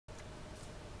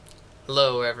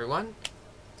Hello everyone.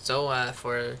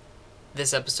 For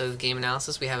this episode of Game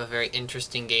Analysis, we have a very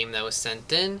interesting game that was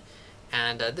sent in,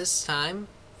 and this time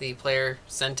the player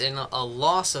sent in a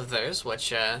loss of theirs,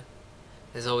 which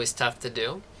is always tough to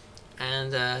do.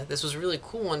 And this was a really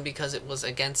cool one because it was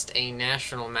against a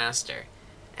national master.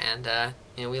 And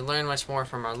we learn much more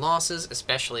from our losses,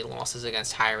 especially losses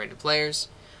against higher rated players.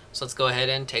 So let's go ahead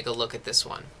and take a look at this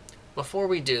one. Before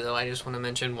we do though, I just want to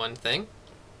mention one thing.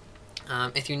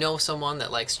 If you know someone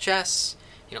that likes chess,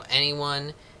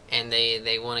 anyone, and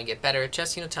they want to get better at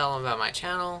chess, tell them about my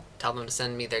channel, tell them to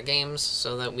send me their games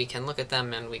so that we can look at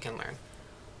them and we can learn.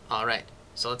 Alright,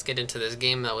 so let's get into this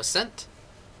game that was sent.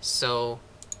 So,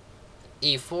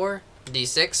 e4,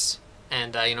 d6,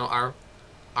 and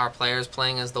our player is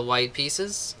playing as the white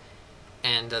pieces,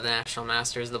 and the national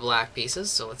master is the black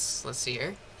pieces. So let's see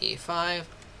here. e5,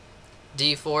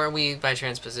 d4, we by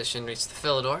transposition reach the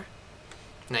Philidor.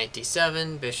 Knight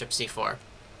d7, bishop c4.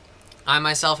 I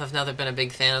myself have never been a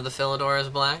big fan of the Philidor as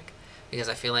black, because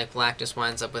I feel like black just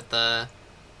winds up with the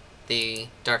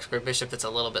dark square bishop that's a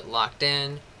little bit locked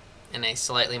in a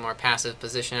slightly more passive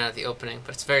position out of the opening,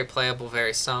 but it's very playable,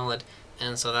 very solid,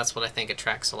 and so that's what I think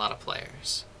attracts a lot of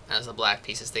players. As the black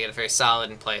pieces, they get a very solid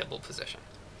and playable position.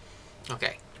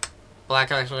 Okay,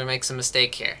 black actually makes a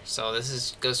mistake here, so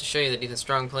this goes to show you that even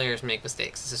strong players make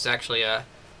mistakes. This is actually a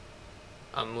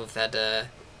move that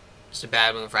just a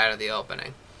bad move right out of the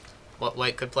opening. What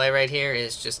white could play right here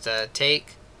is just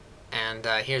take, and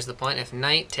here's the point. If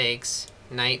knight takes,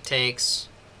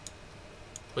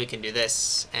 we can do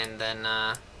this, and then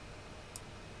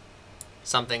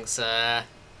something's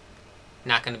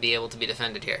not going to be able to be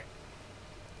defended here.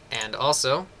 And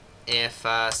also, if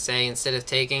say instead of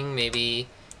taking, maybe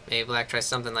black tries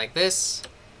something like this,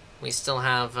 we still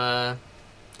have the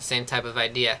same type of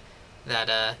idea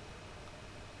that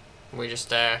we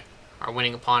just are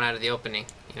winning a pawn out of the opening.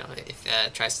 If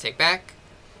it tries to take back,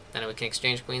 then we can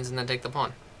exchange queens and then take the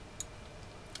pawn.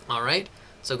 Alright,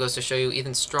 so it goes to show you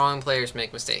even strong players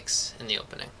make mistakes in the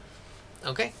opening.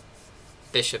 Okay,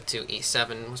 bishop to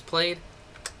e7 was played.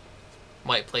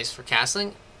 White plays for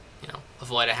castling.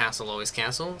 Avoid a hassle, always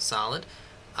castle. Solid.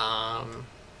 Knight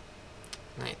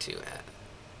to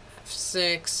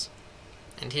f6.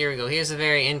 And here we go. Here's a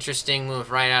very interesting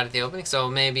move right out of the opening. So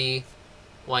maybe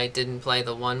white didn't play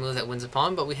the one move that wins a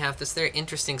pawn, but we have this very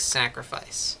interesting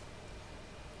sacrifice.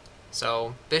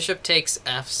 So bishop takes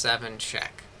f7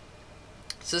 check.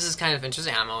 So this is kind of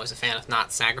interesting. I'm always a fan of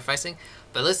not sacrificing,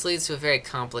 but this leads to a very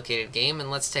complicated game,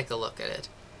 and let's take a look at it.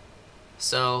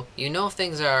 So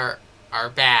things are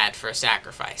bad for a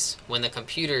sacrifice when the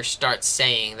computer starts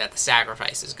saying that the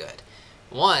sacrifice is good.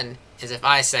 One is if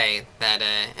I say that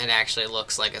it actually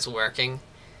looks like it's working,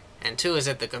 and two is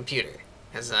at the computer.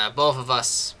 As both of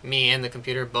us, me and the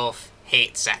computer, both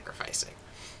hate sacrificing.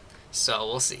 So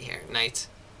we'll see here. Knight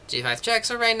g5 check.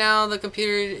 So right now the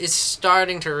computer is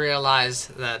starting to realize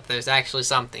that there's actually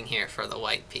something here for the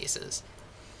white pieces.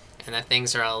 And that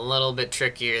things are a little bit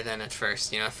trickier than at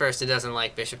first. At first it doesn't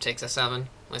like bishop takes f7.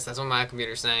 At least that's what my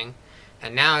computer's saying.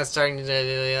 And now it's starting to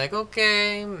be like,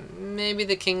 okay, maybe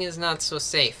the king is not so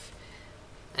safe.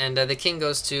 And the king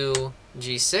goes to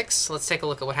g6. Let's take a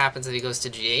look at what happens if he goes to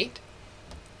g8.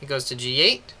 He goes to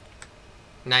g8,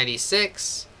 knight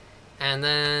e6, and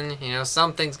then,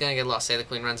 something's going to get lost. Say the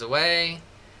queen runs away,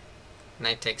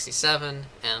 knight takes c7,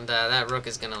 and that rook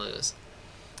is going to lose.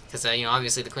 Because,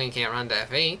 obviously the queen can't run to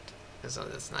f8, because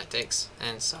this knight takes,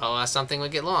 and so something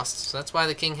would get lost. So that's why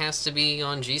the king has to be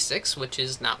on g6, which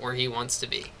is not where he wants to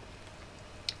be.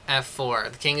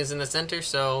 f4, the king is in the center,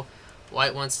 so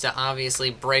white wants to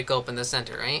obviously break open the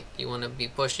center, right? You want to be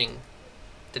pushing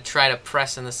to try to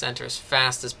press in the center as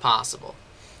fast as possible.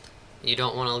 You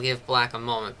don't want to give black a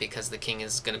moment because the king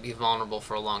is going to be vulnerable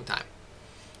for a long time.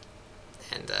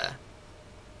 And,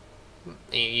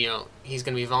 he's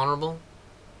going to be vulnerable.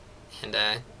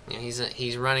 And,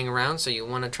 he's running around, so you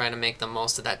want to try to make the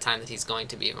most of that time that he's going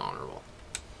to be vulnerable.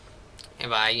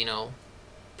 And by,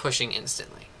 pushing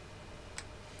instantly.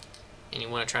 And you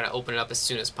want to try to open it up as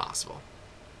soon as possible.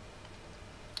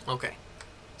 Okay.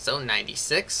 So, knight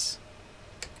e6.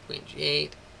 Queen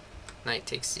g8, knight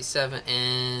takes c7,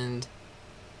 and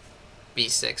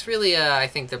b6. Really, I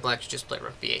think that black should just play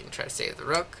rook b8 and try to save the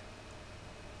rook.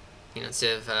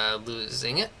 Instead of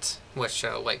losing it, which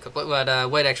white could play. But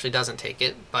white actually doesn't take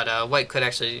it, but white could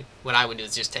actually, what I would do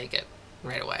is just take it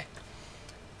right away.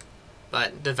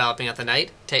 But developing at the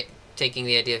knight, taking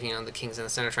the idea of, the king's in the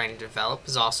center trying to develop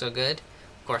is also good.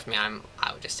 Of course,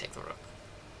 I would just take the rook.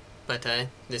 But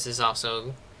this is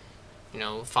also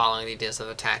following the ideas of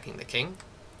attacking the king.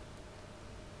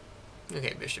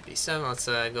 Okay, bishop e7. Let's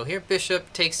go here.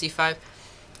 Bishop takes c5.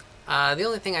 The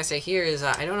only thing I say here is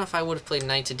I don't know if I would have played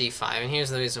knight to d5, and here's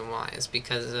the reason why. Is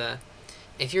because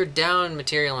if you're down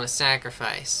material on a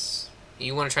sacrifice,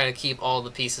 you want to try to keep all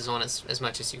the pieces on as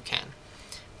much as you can.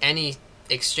 Any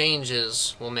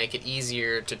exchanges will make it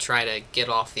easier to try to get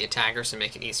off the attackers and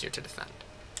make it easier to defend.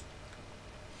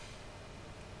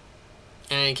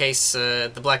 In any case,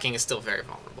 the black king is still very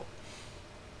vulnerable.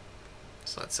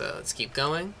 So let's keep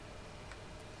going.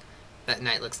 That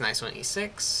knight looks nice on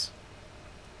e6.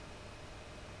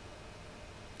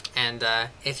 And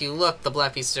if you look, the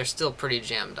black pieces are still pretty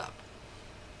jammed up.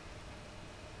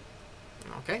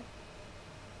 Okay.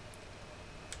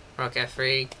 Rook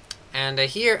f3. And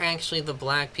here, actually, the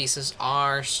black pieces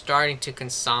are starting to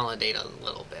consolidate a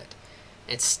little bit.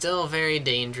 It's still very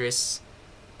dangerous.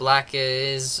 Black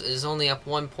is only up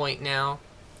 1 point now,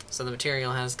 so the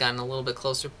material has gotten a little bit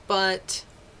closer, but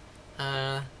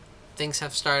things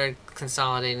have started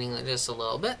consolidating just a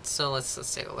little bit. So let's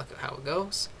take a look at how it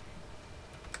goes.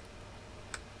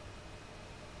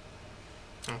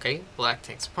 Okay, black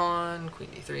takes pawn, queen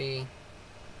d3.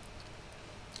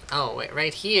 Oh, wait,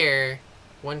 right here,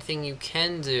 one thing you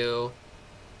can do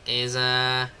is,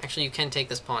 actually you can take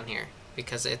this pawn here,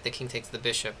 because if the king takes the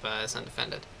bishop, it's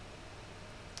undefended.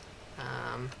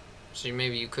 So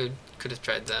maybe you could have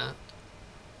tried that.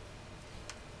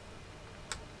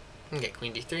 Okay,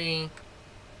 queen d3,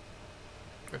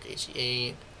 rook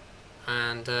h8,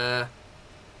 and let's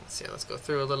see, let's go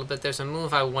through a little bit. There's a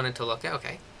move I wanted to look at.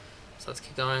 Okay, so let's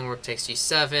keep going. Rook takes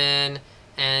g7,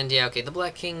 and yeah, okay, the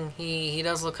black king, he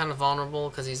does look kind of vulnerable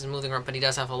because he's moving around, but he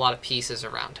does have a lot of pieces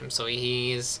around him, so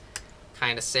he's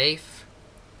kind of safe.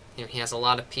 You know, he has a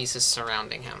lot of pieces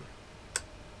surrounding him.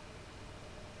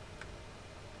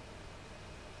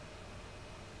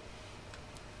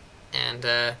 And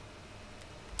okay,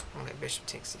 bishop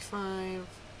takes c5.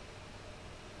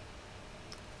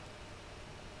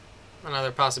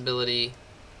 Another possibility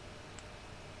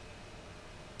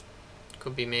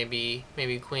could be maybe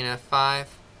queen f5.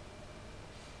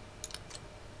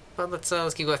 But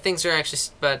let's keep going. Things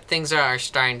are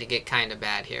starting to get kind of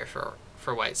bad here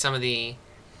for white. Some of the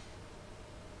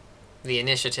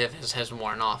initiative has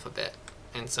worn off a bit,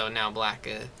 and so now black,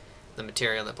 the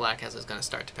material that black has is going to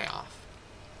start to pay off.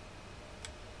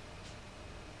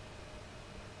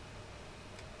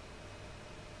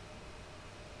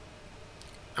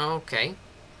 Okay.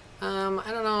 I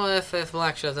don't know if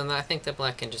black shows them. I think that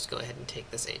black can just go ahead and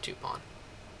take this a2 pawn.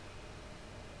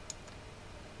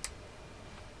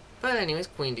 But anyways,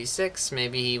 queen d6.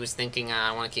 Maybe he was thinking,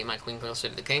 I want to keep my queen closer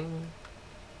to the king.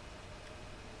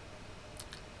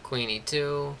 Queen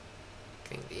e2.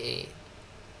 King d8.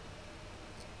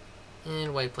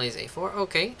 And white plays a4.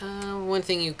 Okay. One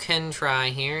thing you can try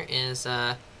here is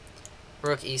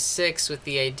rook e6 with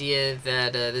the idea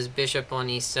that this bishop on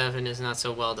e7 is not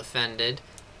so well defended.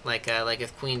 Like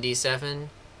if queen d7,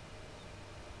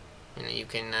 you know, you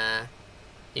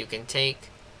can take,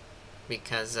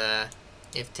 because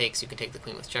if takes, you can take the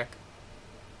queen with check.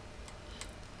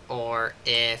 Or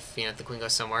if, you know, if the queen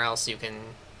goes somewhere else, you can,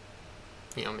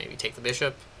 you know, maybe take the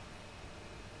bishop.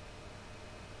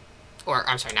 Or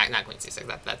I'm sorry, not queen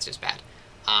c6. That's just bad.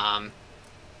 I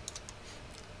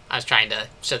was trying to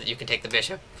show that you can take the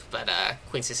bishop, but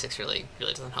queen c6 really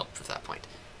doesn't help for that point.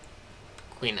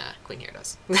 Queen here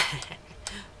does.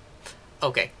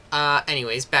 Okay.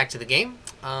 Anyways, back to the game.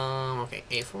 Okay,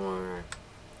 a4,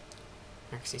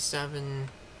 rook c7.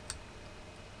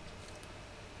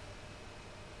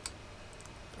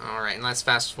 All right, and let's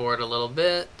fast forward a little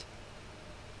bit.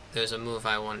 There's a move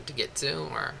I wanted to get to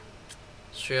or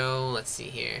show. Let's see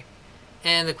here,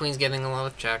 and the queen's getting a lot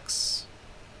of checks.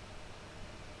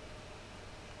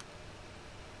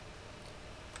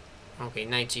 Okay,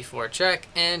 knight g4 check,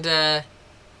 and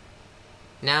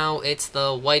now it's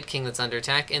the white king that's under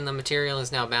attack, and the material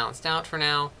is now balanced out for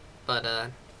now, but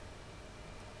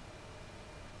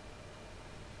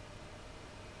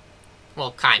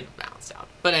well, kind of balanced out.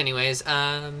 But anyways,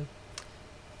 the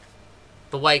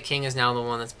white king is now the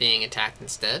one that's being attacked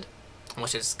instead,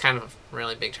 which is kind of a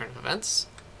really big turn of events.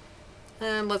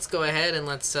 And let's go ahead and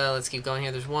let's keep going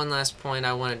here. There's one last point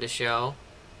I wanted to show.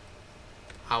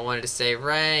 I wanted to say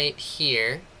right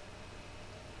here,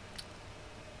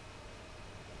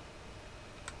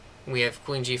 we have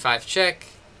queen g5 check,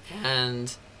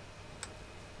 and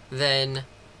then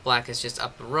black is just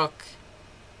up the rook,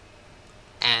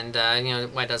 and you know,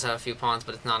 white does have a few pawns,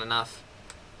 but it's not enough,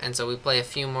 and so we play a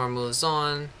few more moves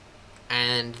on,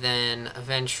 and then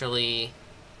eventually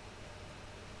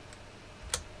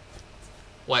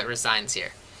white resigns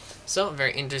here. So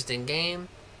very interesting game,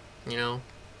 you know.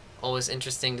 always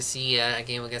interesting to see a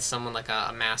game against someone like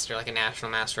a master, like a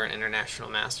national master or an international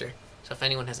master. So if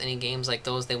anyone has any games like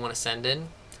those they want to send in,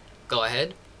 go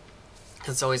ahead.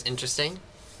 It's always interesting,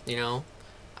 you know.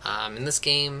 In this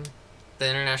game, the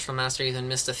international master even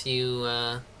missed a few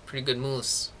pretty good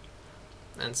moves,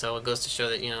 and so it goes to show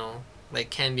that, you know, they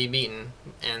can be beaten,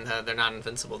 and they're not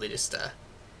invincible. They just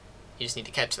you just need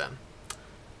to catch them.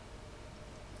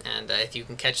 And if you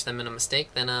can catch them in a mistake,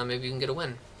 then maybe you can get a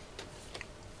win.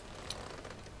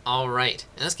 Alright,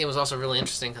 and this game was also really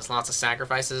interesting because lots of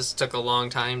sacrifices. Took a long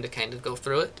time to kind of go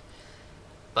through it,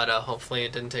 but hopefully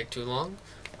it didn't take too long.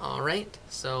 Alright,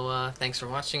 so thanks for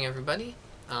watching, everybody.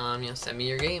 You know, send me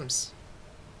your games.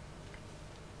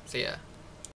 See ya.